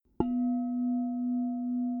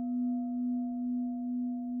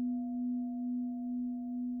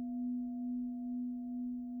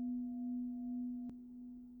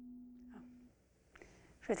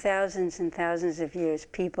For thousands and thousands of years,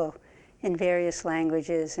 people in various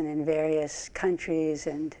languages and in various countries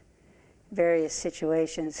and various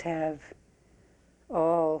situations have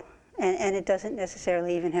all, and it doesn't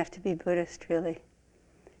necessarily even have to be Buddhist, really.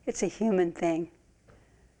 It's a human thing.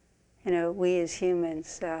 You know, we as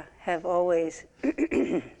humans have always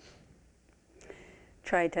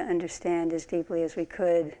tried to understand as deeply as we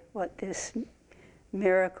could what this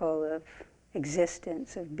miracle of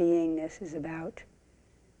existence, of beingness is about,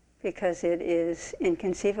 because it is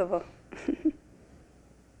inconceivable.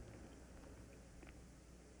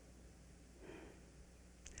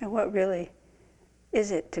 And what really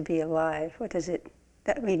is it to be alive? What does it,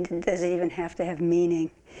 that mean, does it even have to have meaning?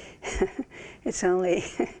 It's only,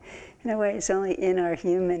 in a way, it's only in our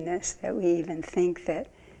humanness that we even think that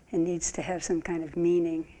it needs to have some kind of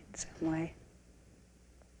meaning in some way.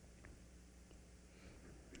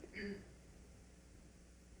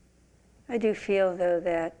 I do feel, though,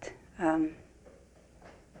 that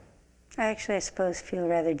I suppose, feel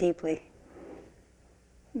rather deeply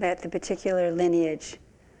that the particular lineage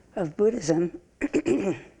of Buddhism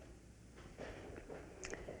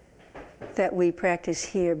that we practice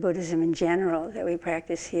here, Buddhism in general that we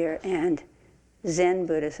practice here, and Zen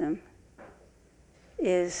Buddhism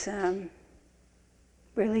is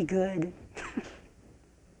really good.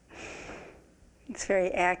 It's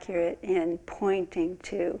very accurate in pointing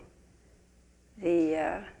to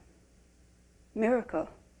the miracle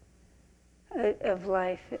of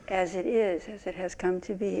life as it is, as it has come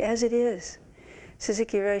to be, as it is.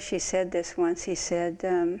 Suzuki Roshi said this once. He said,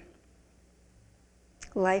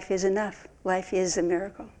 life is enough. Life is a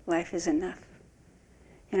miracle. Life is enough.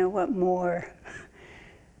 You know, what more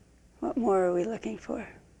are we looking for?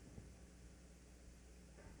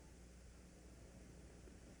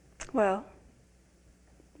 Well,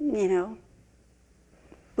 you know,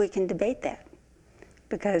 we can debate that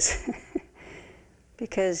because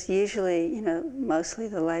because usually, you know, mostly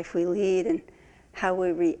the life we lead and how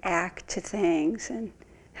we react to things and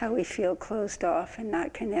how we feel closed off and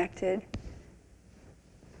not connected,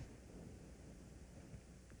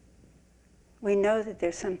 we know that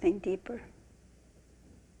there's something deeper.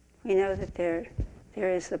 We know that there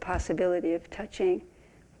is the possibility of touching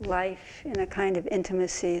life in a kind of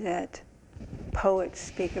intimacy that poets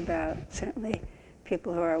speak about, certainly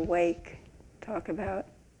people who are awake talk about.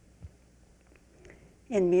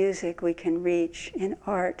 In music we can reach, in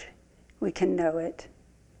art we can know it.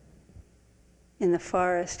 In the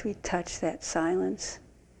forest we touch that silence.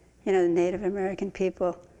 You know, the Native American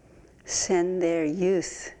people send their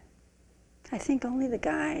youth, I think only the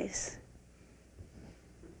guys.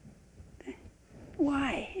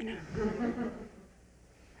 Why, you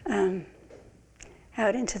know?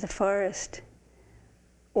 Out into the forest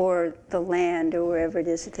or the land or wherever it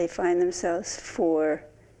is that they find themselves for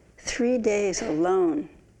 3 days alone,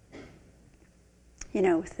 you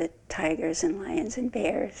know, with the tigers and lions and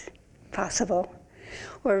bears, possible.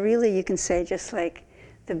 Or really you can say, just like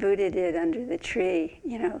the Buddha did under the tree,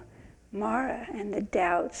 you know, Mara and the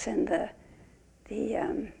doubts and the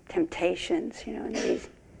temptations, you know, and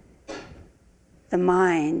the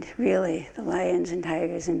mind, really, the lions and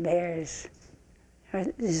tigers and bears.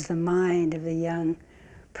 This is the mind of the young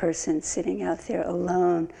person sitting out there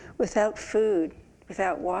alone, without food,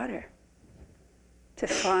 without water, to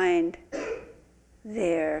find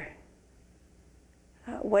their,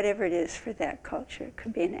 whatever it is for that culture. It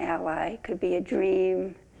could be an ally, it could be a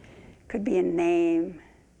dream, it could be a name.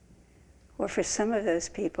 Or for some of those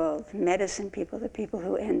people, the medicine people, the people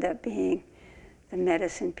who end up being the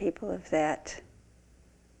medicine people of that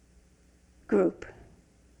group,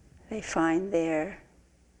 they find their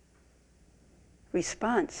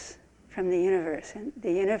response from the universe. And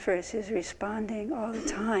the universe is responding all the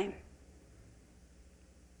time.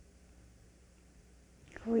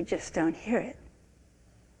 We just don't hear it.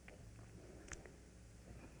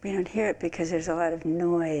 We don't hear it because there's a lot of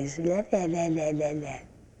noise. La, la, la, la, la, la.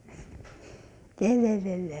 La, la,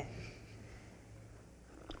 la, la.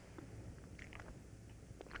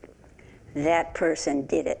 That person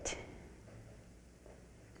did it.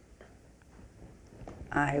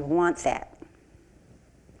 I want that.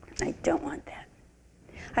 I don't want that.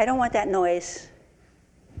 I don't want that noise.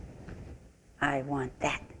 I want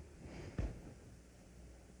that.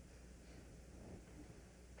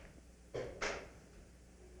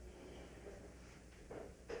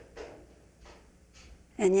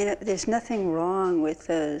 And you know, there's nothing wrong with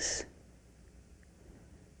those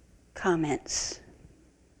comments.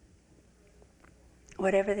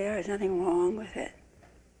 Whatever they are, there's nothing wrong with it.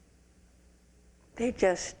 They're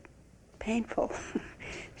just painful.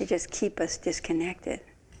 They just keep us disconnected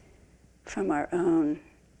from our own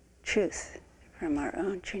truth, from our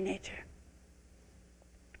own true nature.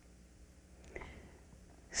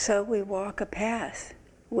 So we walk a path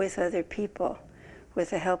with other people,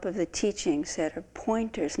 with the help of the teachings that are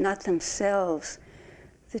pointers, not themselves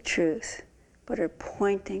the truth, but are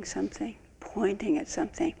pointing at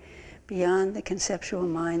something beyond the conceptual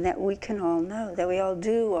mind that we can all know, that we all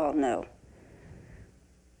do all know.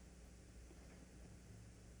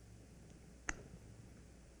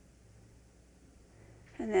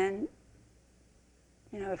 And then,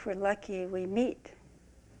 if we're lucky, we meet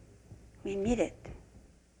it.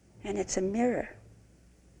 And it's a mirror.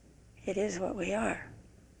 It is what we are.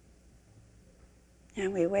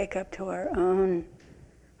 And we wake up to our own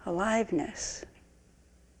aliveness.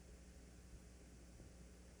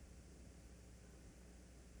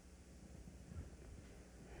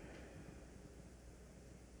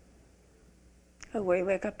 Or we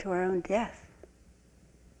wake up to our own death.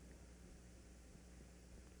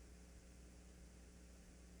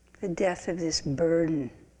 The death of this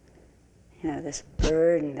burden. This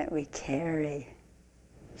burden that we carry,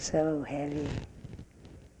 so heavy.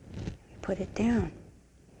 We put it down.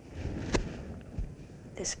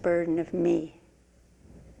 This burden of me,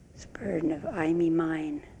 this burden of I, me,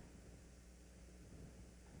 mine.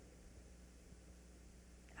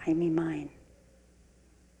 I, me, mine.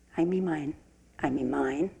 I, me, mine. I, me,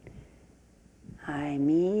 mine. I,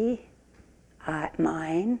 me, I,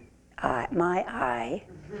 mine. I, my I.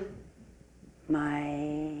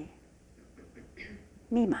 My...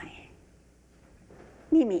 Me, my.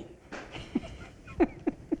 Me, me.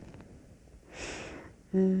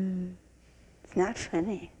 It's not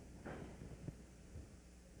funny.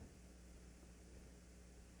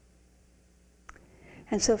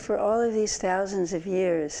 And so for all of these thousands of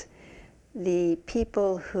years, the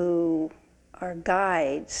people who are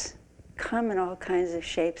guides come in all kinds of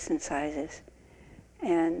shapes and sizes.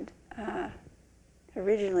 And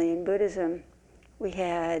originally in Buddhism, we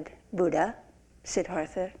had Buddha,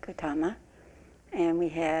 Siddhartha Gautama, and we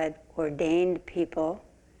had ordained people,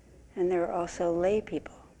 and there were also lay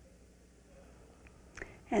people.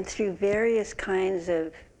 And through various kinds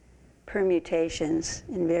of permutations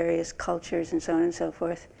in various cultures and so on and so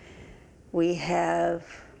forth, we have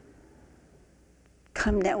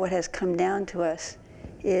come down, what has come down to us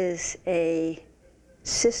is a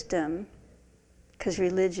system, because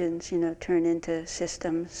religions, turn into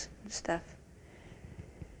systems and stuff.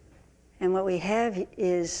 And what we have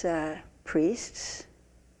is priests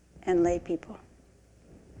and lay people.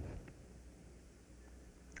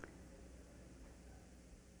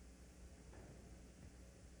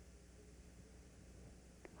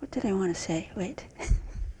 What did I want to say? Wait. Let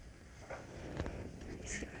me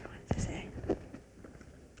see what I wanted to say.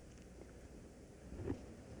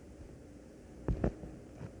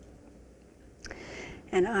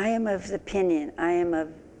 And I am of the opinion,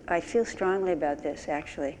 I feel strongly about this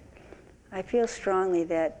actually. I feel strongly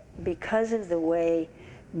that because of the way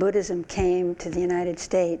Buddhism came to the United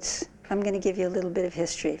States, I'm going to give you a little bit of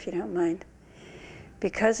history if you don't mind.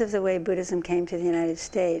 Because of the way Buddhism came to the United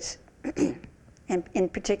States, and in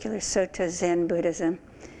particular Soto Zen Buddhism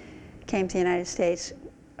came to the United States,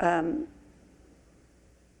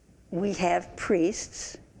 we have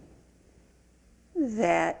priests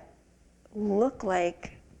that look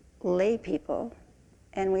like lay people,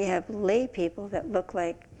 and we have lay people that look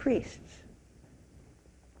like priests.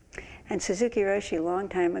 And Suzuki Roshi, a long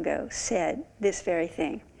time ago, said this very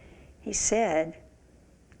thing. He said,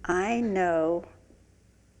 I know,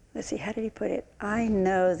 let's see, how did he put it? I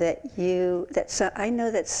know that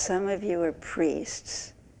some of you are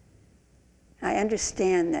priests. I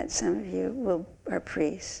understand that some of you are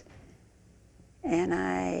priests. And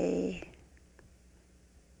I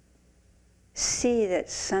see that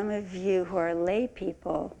some of you who are lay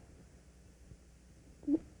people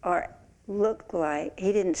look like,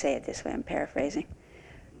 he didn't say it this way, I'm paraphrasing,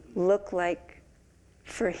 look like,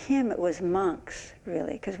 for him it was monks,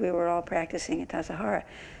 really, because we were all practicing at Tassajara.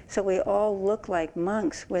 So we all look like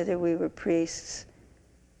monks, whether we were priests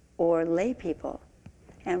or lay people.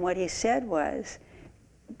 And what he said was,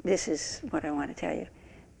 this is what I want to tell you,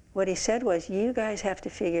 what he said was, you guys have to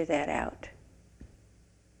figure that out.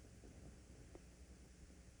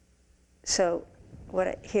 So what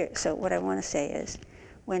I want to say is,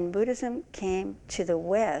 when Buddhism came to the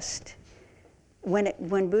West,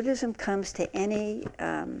 when Buddhism comes to any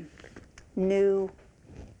new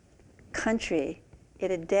country,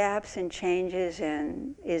 it adapts and changes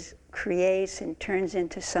and creates and turns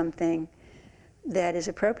into something that is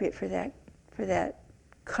appropriate for that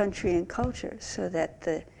country and culture, so that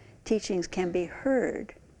the teachings can be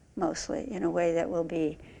heard mostly in a way that will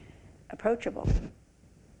be approachable.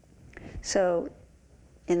 So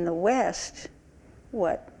in the West,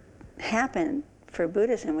 what happened for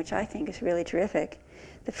Buddhism, which I think is really terrific,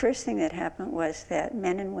 the first thing that happened was that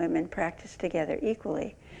men and women practiced together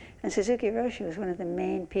equally. And Suzuki Roshi was one of the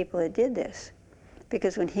main people that did this,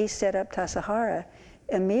 because when he set up Tassajara,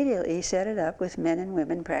 immediately he set it up with men and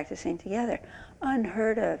women practicing together.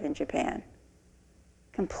 Unheard of in Japan.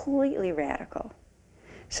 Completely radical.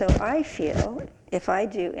 So I feel if I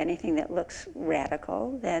do anything that looks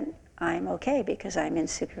radical, then I'm okay because I'm in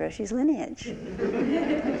Suzuki Roshi's lineage.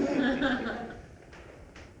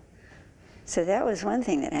 So that was one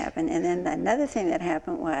thing that happened. And then another thing that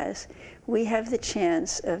happened was we have the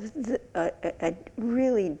chance of a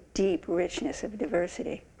really deep richness of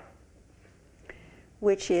diversity,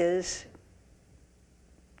 which is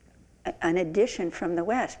an addition from the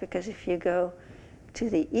West, because if you go to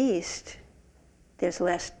the East, there's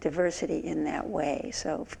less diversity in that way.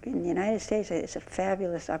 So in the United States, it's a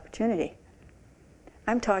fabulous opportunity.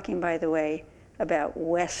 I'm talking, by the way, about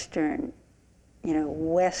Western,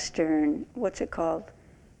 what's it called?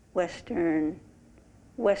 Western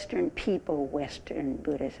people, Western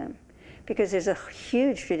Buddhism. Because there's a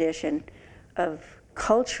huge tradition of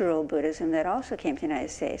cultural Buddhism that also came to the United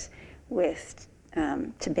States with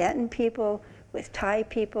Tibetan people, with Thai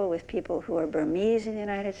people, with people who are Burmese in the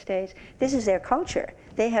United States. This is their culture.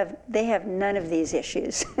 They have none of these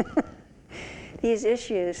issues. These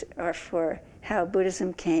issues are for how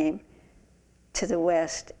Buddhism came to the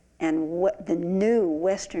West and what the new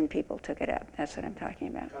Western people took it up. That's what I'm talking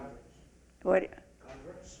about. Converts. What?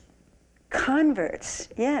 Converts. Converts.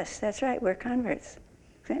 Yes, that's right. We're converts.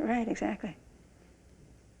 Right, exactly.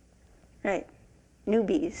 Right.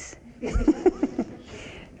 Newbies.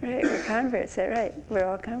 Right, we're converts. That's right. We're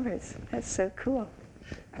all converts. That's so cool.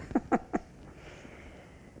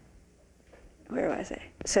 Where was I?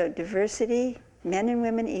 So diversity, men and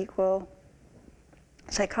women equal,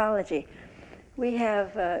 psychology. We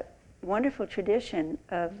have a wonderful tradition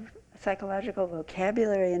of psychological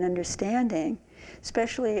vocabulary and understanding,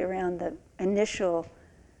 especially around the initial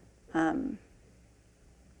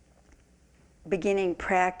beginning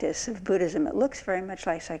practice of Buddhism. It looks very much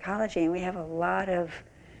like psychology, and we have a lot of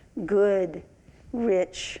good,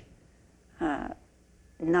 rich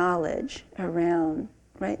knowledge around,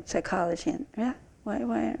 right, psychology. And yeah, why?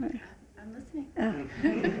 I'm listening. Oh.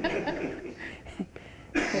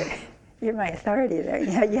 You're my authority there.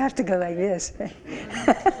 Yeah, you have to go like this.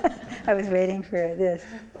 I was waiting for this.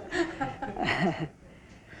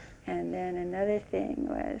 And then another thing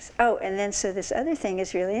was, so this other thing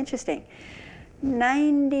is really interesting.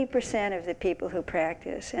 90% of the people who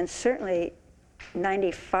practice, and certainly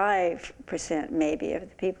 95% maybe of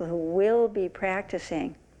the people who will be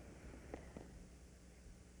practicing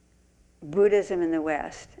Buddhism in the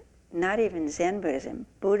West, not even Zen Buddhism,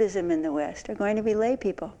 Buddhism in the West, are going to be lay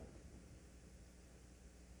people.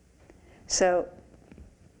 So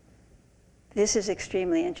this is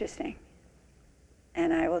extremely interesting,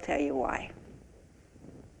 and I will tell you why.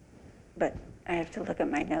 But I have to look at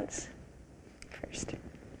my notes first.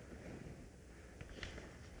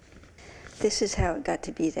 This is how it got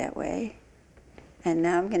to be that way. And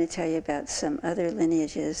now I'm going to tell you about some other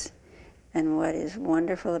lineages and what is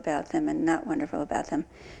wonderful about them and not wonderful about them.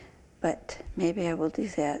 But maybe I will do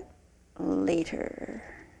that later.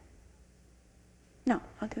 No,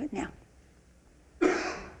 I'll do it now.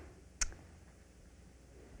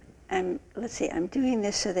 Let's see, I'm doing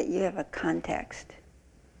this so that you have a context,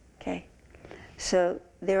 okay? So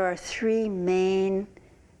there are three main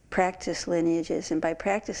practice lineages, and by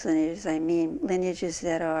practice lineages I mean lineages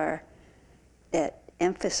that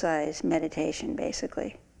emphasize meditation,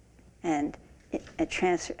 basically, and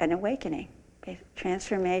an awakening,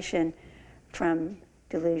 transformation from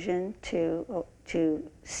delusion to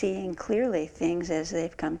seeing clearly things as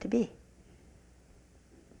they've come to be.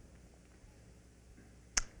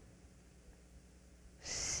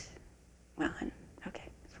 Well, okay,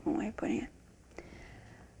 that's one way of putting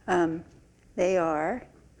it. They are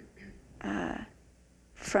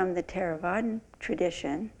from the Theravadan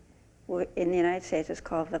tradition. In the United States, it's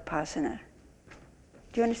called Vipassana.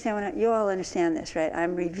 Do you understand you all understand this, right?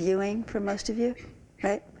 I'm reviewing for most of you,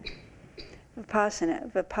 right?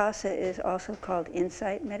 Vipassana. Vipassana is also called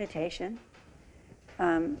insight meditation.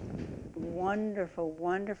 Wonderful,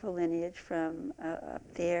 wonderful lineage from up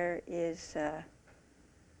there is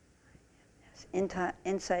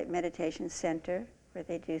Insight Meditation Center, where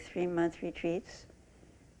they do 3-month retreats.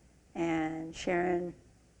 And Sharon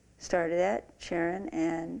started that. Sharon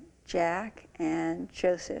and Jack and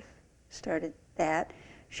Joseph started that.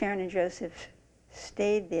 Sharon and Joseph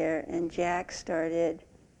stayed there, and Jack started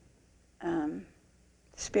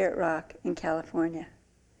Spirit Rock in California.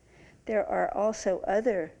 There are also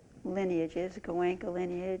other lineages, Goenka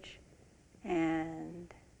lineage,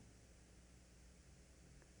 and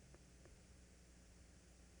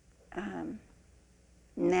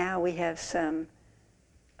now we have some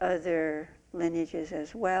other lineages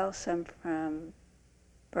as well, some from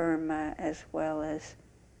Burma as well as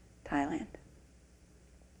Thailand.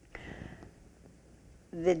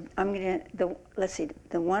 Let's see,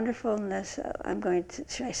 the wonderfulness,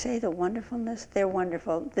 should I say the wonderfulness? They're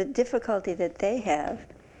wonderful. The difficulty that they have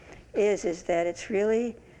is that it's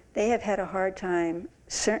really, they have had a hard time,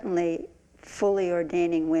 certainly fully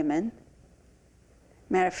ordaining women.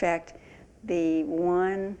 Matter of fact, the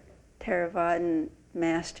one Theravadan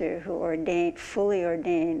master who fully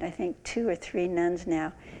ordained, I think 2 or 3 nuns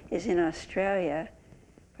now, is in Australia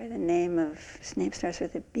by the name of, his name starts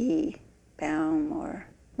with a B, Baum or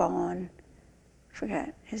Bon, forgot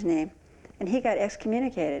his name. And he got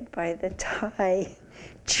excommunicated by the Thai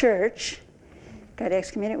church, got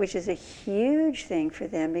excommunicated, which is a huge thing for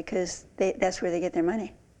them because that's where they get their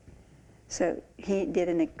money. So he did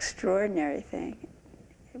an extraordinary thing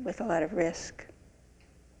with a lot of risk.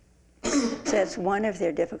 So that's one of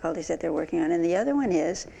their difficulties that they're working on. And the other one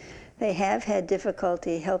is they have had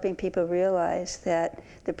difficulty helping people realize that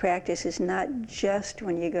the practice is not just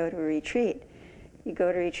when you go to a retreat. You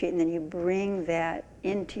go to a retreat and then you bring that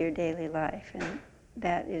into your daily life. And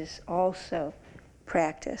that is also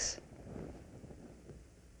practice.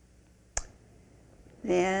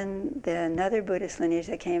 Then another Buddhist lineage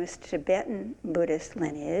that came is Tibetan Buddhist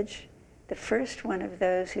lineage. The first one of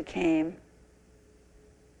those who came,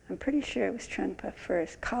 I'm pretty sure it was Trungpa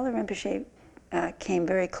first. Kala Rinpoche came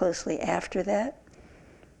very closely after that,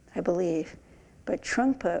 I believe. But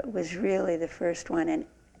Trungpa was really the first one, and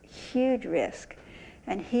huge risk.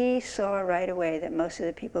 And he saw right away that most of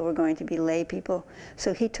the people were going to be lay people,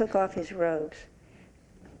 so he took off his robes.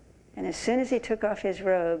 And as soon as he took off his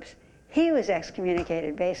robes, he was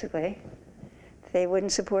excommunicated, basically. They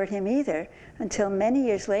wouldn't support him either until many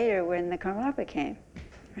years later when the Karmapa came,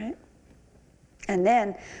 right? And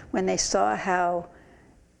then when they saw how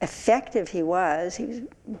effective he was a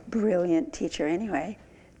brilliant teacher anyway,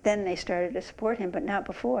 then they started to support him, but not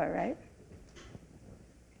before, right?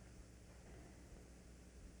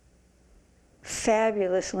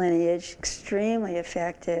 Fabulous lineage, extremely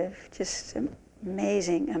effective, just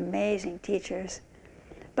amazing, amazing teachers.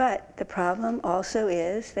 But the problem also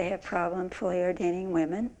is they have problem fully ordaining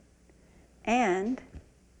women, and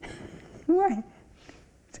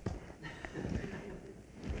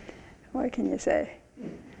what can you say?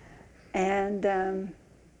 And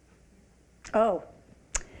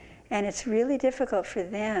and it's really difficult for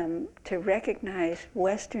them to recognize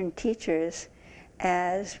Western teachers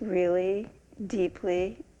as really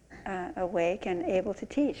deeply awake and able to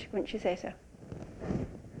teach. Wouldn't you say so?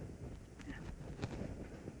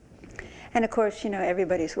 And of course,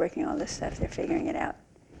 everybody's working all this stuff. They're figuring it out.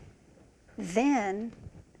 Then,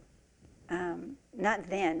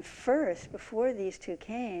 first, before these two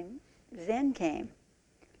came, Zen came.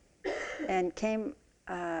 And came,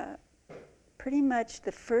 pretty much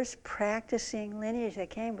the first practicing lineage that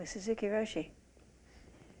came was Suzuki Roshi.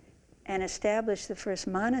 And established the first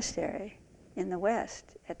monastery in the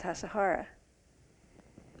West at Tassajara.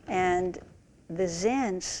 And the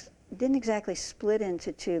Zens didn't exactly split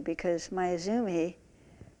into two because Mayazumi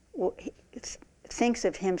thinks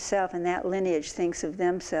of himself, and that lineage thinks of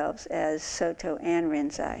themselves as Soto and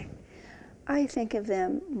Rinzai. I think of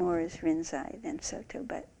them more as Rinzai than Soto,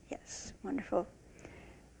 but yes, wonderful.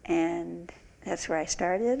 And that's where I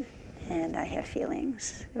started, and I have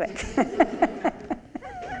feelings.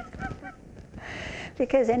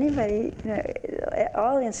 Because anybody,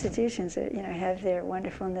 all institutions, have their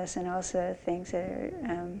wonderfulness and also things that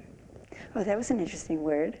are, that was an interesting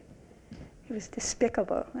word. It was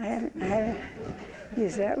despicable. I haven't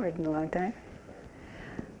used that word in a long time.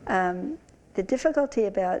 The difficulty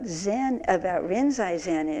about Zen, about Rinzai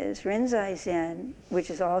Zen is, Rinzai Zen, which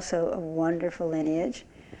is also a wonderful lineage,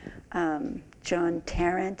 John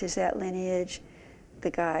Tarrant is that lineage,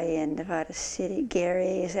 the guy in Nevada City,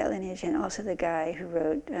 Gary, is that lineage, and also the guy who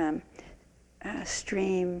wrote the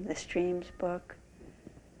Streams book.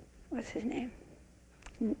 What's his name?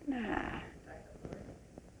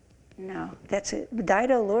 No, that's it.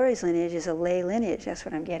 Daido Loori's lineage is a lay lineage. That's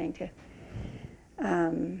what I'm getting to.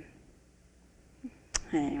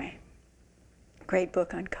 Anyway, great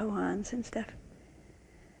book on koans and stuff.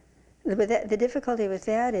 But the difficulty with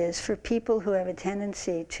that is for people who have a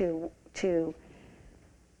tendency to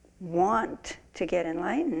want to get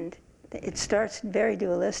enlightened, it starts very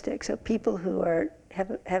dualistic. So people who are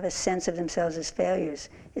have a sense of themselves as failures.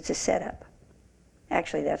 It's a setup.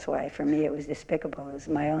 Actually, that's why, for me, it was despicable. It was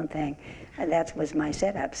my own thing. That was my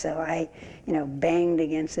setup. So I, banged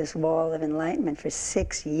against this wall of enlightenment for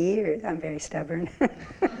 6 years. I'm very stubborn.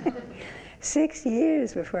 6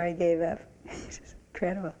 years before I gave up. It's just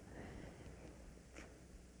incredible.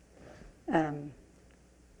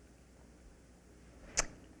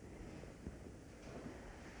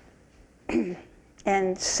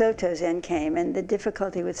 And Soto Zen came, and the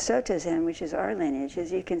difficulty with Soto Zen, which is our lineage,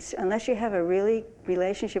 is unless you have a really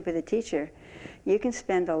relationship with a teacher, you can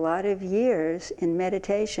spend a lot of years in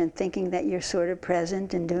meditation thinking that you're sort of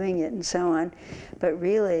present and doing it and so on, but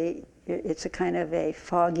really it's a kind of a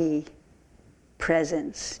foggy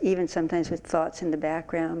presence, even sometimes with thoughts in the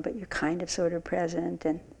background, but you're kind of sort of present.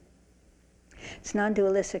 And it's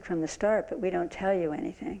non-dualistic from the start, but we don't tell you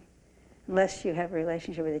anything unless you have a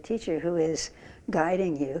relationship with a teacher who is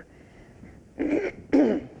guiding you.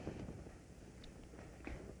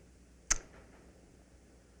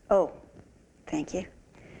 Oh, thank you.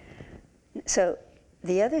 So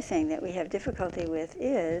the other thing that we have difficulty with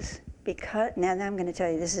is, because, now I'm going to tell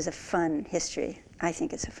you, this is a fun history. I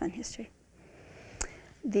think it's a fun history.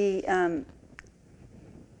 The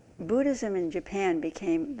Buddhism in Japan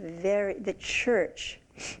became the church,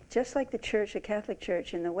 just like the church, the Catholic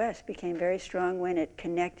Church in the West, became very strong when it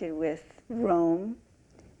connected with Rome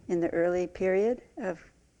in the early period of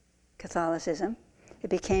Catholicism. It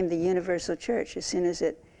became the universal church as soon as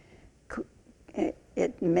it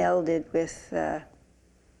melded with the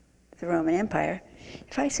Roman Empire.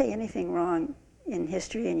 If I say anything wrong in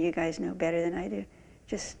history and you guys know better than I do,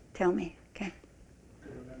 just tell me, okay? You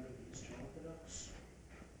could remember the Eastern Orthodox.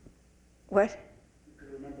 What? You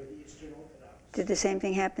could remember the Eastern Orthodox. Did the same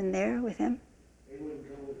thing happen there with him? They wouldn't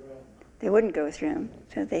go with Rome. They wouldn't go with Rome,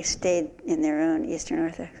 so they stayed in their own Eastern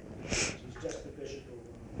Orthodox. He's just the Bishop of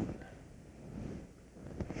Rome.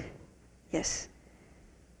 Yes.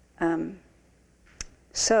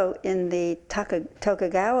 So in the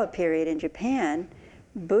Tokugawa period in Japan,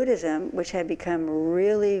 Buddhism, which had become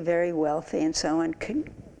really very wealthy and so on,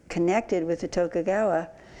 connected with the Tokugawa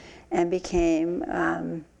and became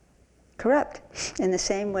corrupt in the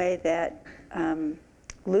same way that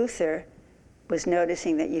Luther was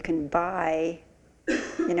noticing that you can buy,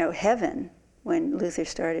 heaven when Luther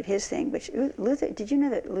started his thing. Which Luther, did you know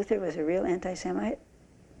that Luther was a real anti-Semite?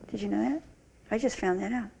 Did you know that? I just found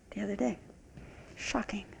that out the other day.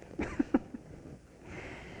 Shocking.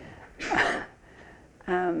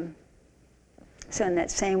 So in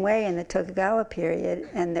that same way, in the Tokugawa period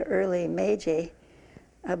and the early Meiji,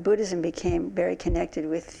 Buddhism became very connected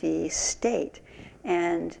with the state,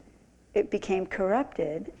 and it became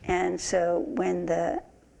corrupted. And so when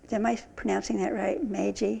am I pronouncing that right?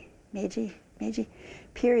 Meiji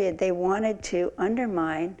period, they wanted to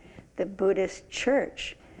undermine the Buddhist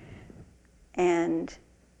church and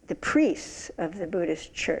the priests of the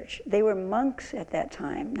Buddhist church. They were monks at that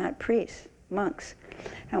time, not priests, monks.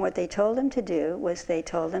 And what they told them to do was they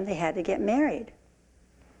told them they had to get married.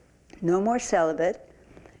 No more celibate,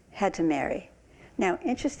 had to marry. Now,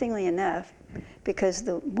 interestingly enough, because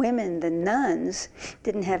the women, the nuns,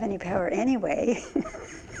 didn't have any power anyway,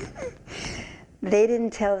 they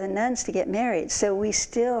didn't tell the nuns to get married. So we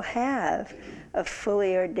still have a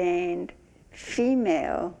fully ordained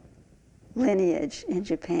female lineage in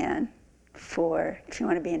Japan for if you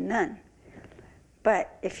want to be a nun.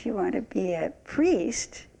 But if you want to be a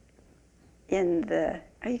priest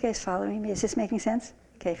are you guys following me? Is this making sense?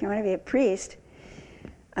 Okay, if you want to be a priest,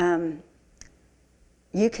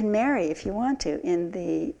 you can marry if you want to in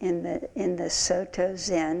the Soto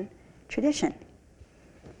Zen tradition.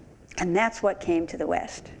 And that's what came to the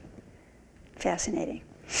West. Fascinating.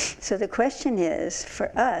 So the question is,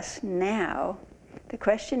 for us now, the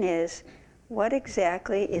question is, what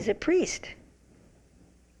exactly is a priest?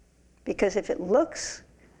 Because if it looks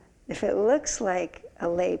like a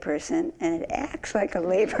layperson and it acts like a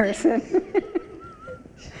layperson,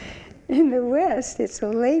 in the West, it's a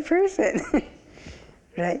layperson,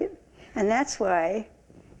 right? And that's why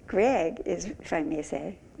Greg is, if I may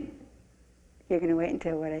say, you're going to wait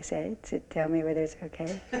until what I say to tell me whether it's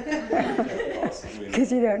okay?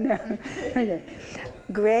 Because you don't know. Okay.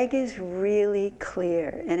 Greg is really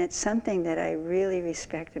clear, and it's something that I really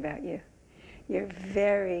respect about you. You're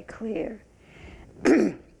very clear.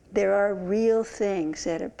 There are real things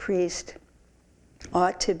that a priest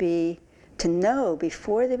ought to know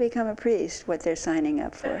before they become a priest what they're signing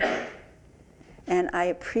up for. And I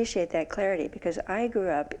appreciate that clarity because I grew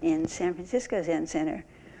up in San Francisco Zen Center,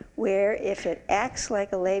 where if it acts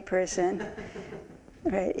like a layperson,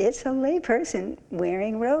 right, it's a layperson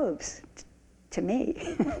wearing robes. to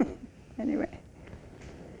me. Anyway.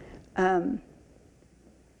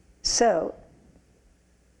 So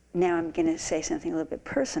now I'm going to say something a little bit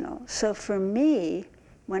personal. So for me,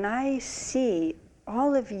 when I see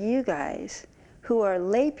all of you guys who are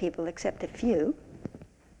lay people, except a few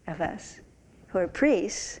of us, who are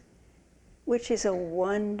priests, which is a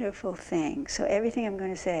wonderful thing. So everything I'm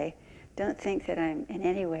going to say, don't think that I'm in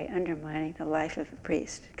any way undermining the life of a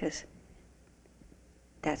priest, because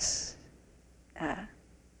that's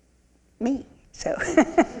me. So,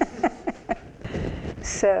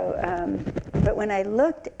 but when I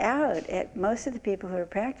looked out at most of the people who are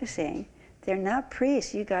practicing, they're not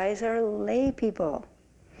priests. You guys are lay people.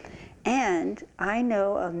 And I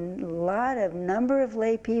know a number of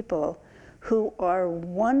lay people who are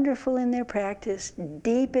wonderful in their practice,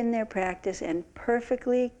 deep in their practice, and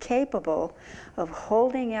perfectly capable of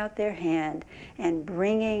holding out their hand and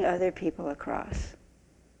bringing other people across.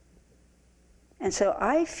 And so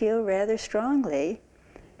I feel rather strongly,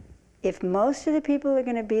 if most of the people are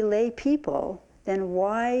going to be lay people, then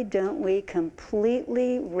why don't we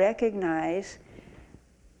completely recognize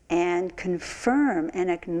and confirm and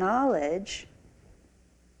acknowledge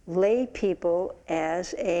lay people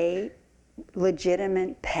as a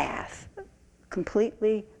legitimate path,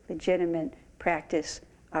 completely legitimate practice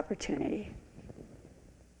opportunity.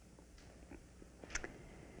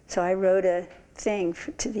 So I wrote a thing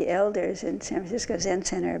to the elders in San Francisco Zen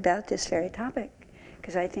Center about this very topic,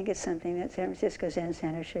 because I think it's something that San Francisco Zen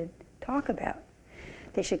Center should talk about.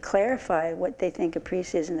 They should clarify what they think a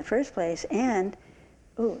priest is in the first place, and,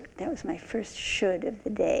 ooh, that was my first should of the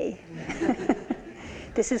day.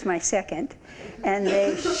 This is my second. And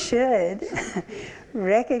they should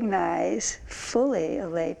recognize fully a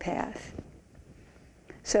lay path.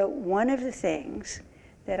 So one of the things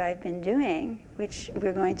that I've been doing, which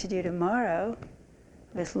we're going to do tomorrow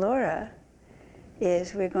with Laura,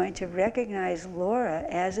 is we're going to recognize Laura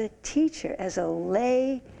as a teacher, as a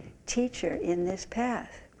lay teacher in this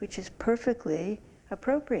path, which is perfectly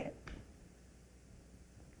appropriate.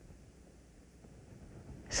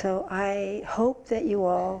 So I hope that you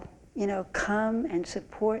all, come and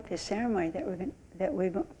support this ceremony that we're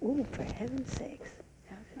going. Ooh, for heaven's sakes,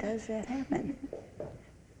 how does that happen?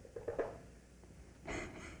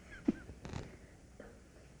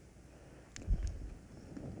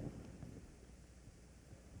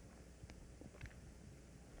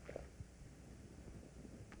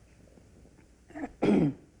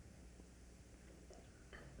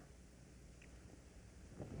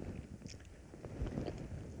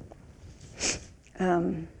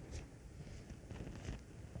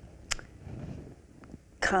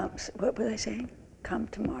 What was I saying? Come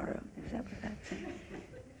tomorrow. Is that what I'm saying?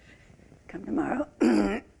 Come tomorrow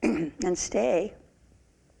and stay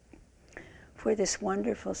for this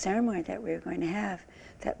wonderful ceremony that we're going to have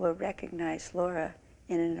that will recognize Laura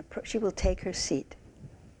in an approach. She will take her seat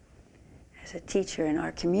as a teacher in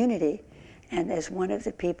our community and as one of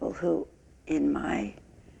the people who, in my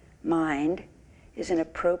mind, is an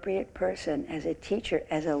appropriate person as a teacher,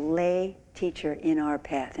 as a lay teacher in our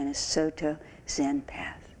path, in a Soto Zen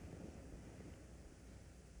path.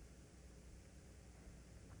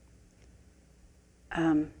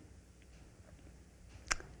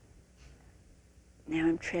 Now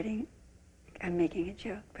I'm making a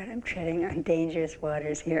joke, but I'm treading on dangerous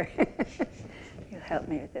waters here. You'll help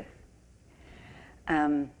me with this.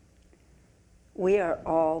 We are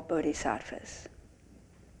all bodhisattvas.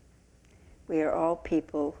 We are all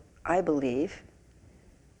people, I believe,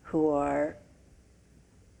 who are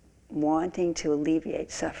wanting to alleviate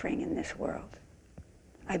suffering in this world.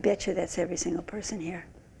 I bet you that's every single person here.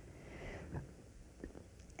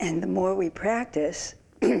 And the more we practice,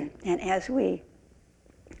 and as we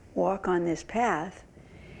walk on this path,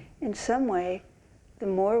 in some way, the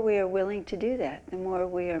more we are willing to do that, the more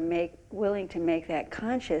we are willing to make that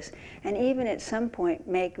conscious, and even at some point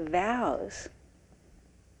make vows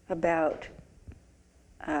about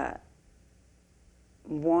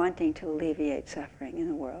wanting to alleviate suffering in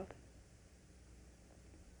the world.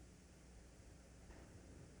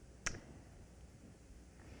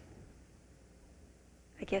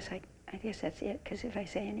 I guess that's it, because if I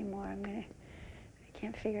say any more, I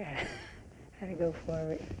can't figure out how to go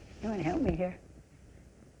forward. You want to help me here?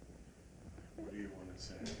 What do you want to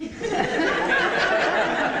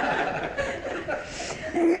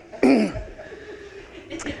say?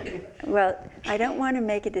 Well, I don't want to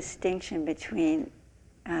make a distinction between.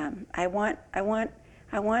 I want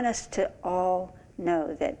us to all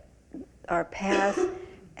know that our path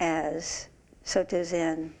as Soto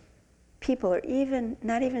Zen people, or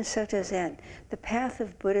not even Soto Zen, the path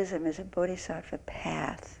of Buddhism is a bodhisattva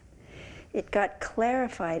path. it got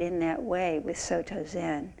clarified in that way with Soto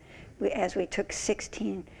Zen. As we took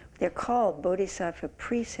 16, they're called Bodhisattva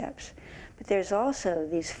precepts, but there's also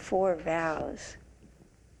these 4 vows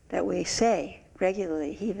that we say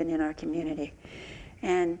regularly, even in our community.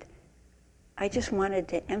 And I just wanted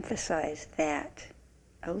to emphasize that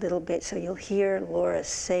a little bit, so you'll hear Laura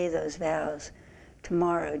say those vows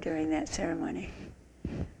tomorrow during that ceremony.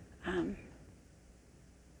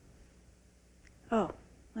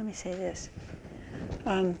 Let me say this.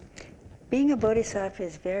 Being a bodhisattva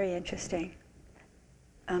is very interesting.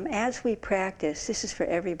 As we practice, this is for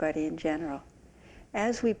everybody in general,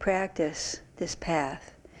 as we practice this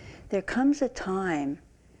path, there comes a time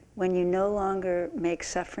when you no longer make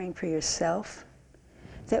suffering for yourself,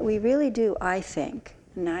 that we really do, I think,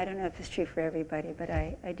 and I don't know if it's true for everybody, but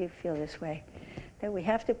I do feel this way, that we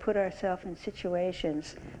have to put ourselves in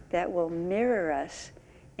situations that will mirror us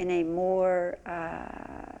in a more,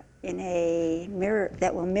 that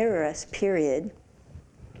will mirror us, period,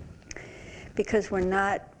 because we're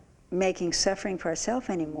not making suffering for ourselves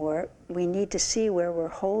anymore. We need to see where we're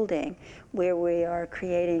holding, where we are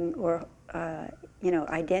creating or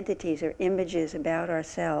identities or images about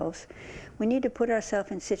ourselves. We need to put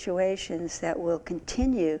ourselves in situations that will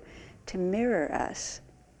continue to mirror us.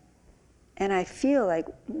 And I feel like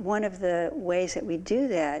one of the ways that we do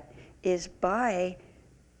that is by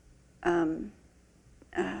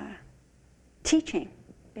teaching,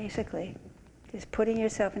 basically. Just putting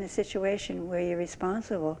yourself in a situation where you're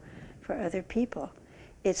responsible for other people.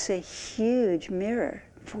 It's a huge mirror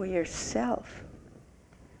for yourself.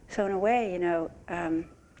 So in a way,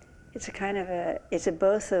 it's a kind of it's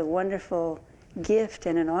both a wonderful gift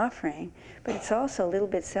and an offering, but it's also a little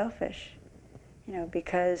bit selfish,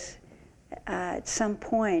 because at some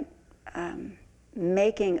point,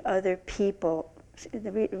 making other people,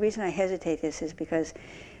 the reason I hesitate this is because,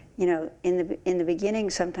 in the beginning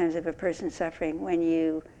sometimes of a person suffering, when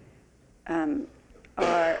you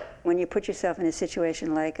put yourself in a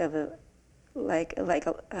situation how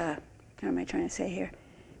am I trying to say here?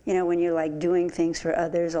 When you're like doing things for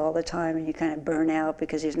others all the time and you kind of burn out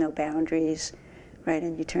because there's no boundaries, right?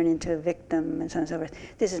 And you turn into a victim and so on and so forth.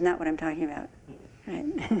 This is not what I'm talking about, right?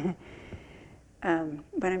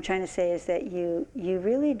 What I'm trying to say is that you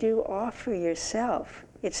really do offer yourself.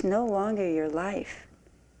 It's no longer your life.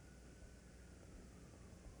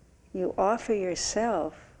 You offer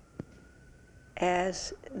yourself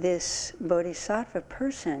as this bodhisattva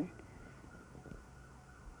person,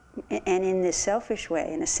 and in this selfish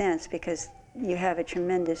way, in a sense, because you have a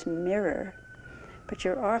tremendous mirror, but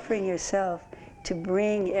you're offering yourself to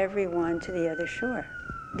bring everyone to the other shore.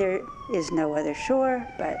 There is no other shore,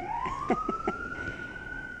 but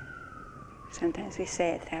sometimes we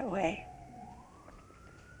say it that way.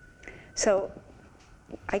 So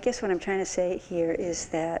I guess what I'm trying to say here is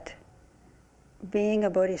that being a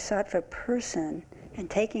bodhisattva person and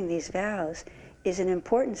taking these vows is an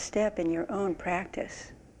important step in your own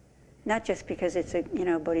practice. Not just because it's a,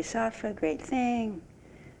 bodhisattva, great thing,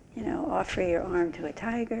 offer your arm to a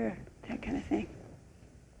tiger, that kind of thing.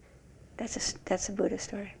 That's a Buddha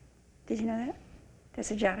story. Did you know that? That's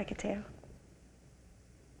a Jataka tale.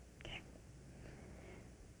 Okay.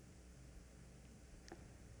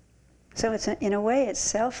 So in a way it's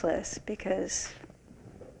selfless because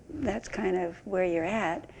that's kind of where you're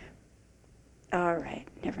at. All right,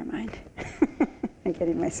 never mind. I'm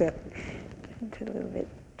getting myself into a little bit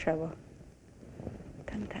trouble.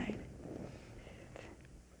 Tongue-tied.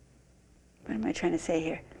 What am I trying to say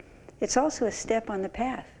here? It's also a step on the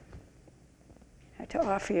path, to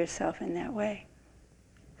offer yourself in that way.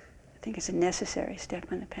 I think it's a necessary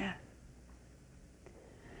step on the path.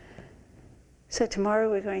 So tomorrow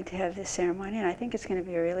we're going to have this ceremony, and I think it's going to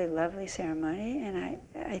be a really lovely ceremony, and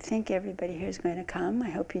I think everybody here is going to come. I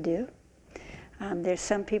hope you do. There's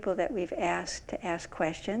some people that we've asked to ask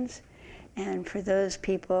questions, and for those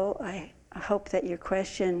people, I hope that your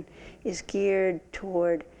question is geared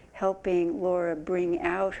toward helping Laura bring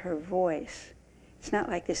out her voice. It's not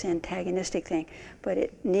like this antagonistic thing, but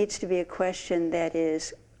it needs to be a question that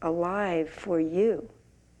is alive for you,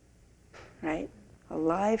 right?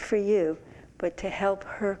 Alive for you, but to help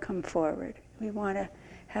her come forward. We want to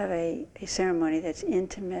have a ceremony that's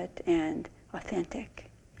intimate and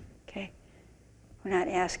authentic, okay? We're not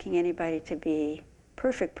asking anybody to be a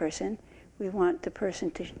perfect person. We want the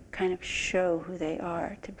person to kind of show who they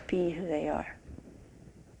are, to be who they are.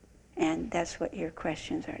 And that's what your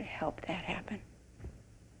questions are, to help that happen.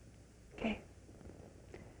 Okay?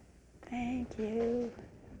 Thank you.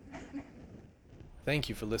 Thank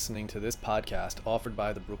you for listening to this podcast offered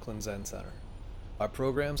by the Brooklyn Zen Center. Our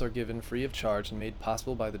programs are given free of charge and made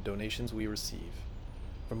possible by the donations we receive.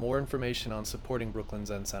 For more information on supporting Brooklyn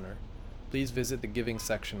Zen Center, please visit the giving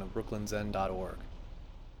section of brooklynzen.org.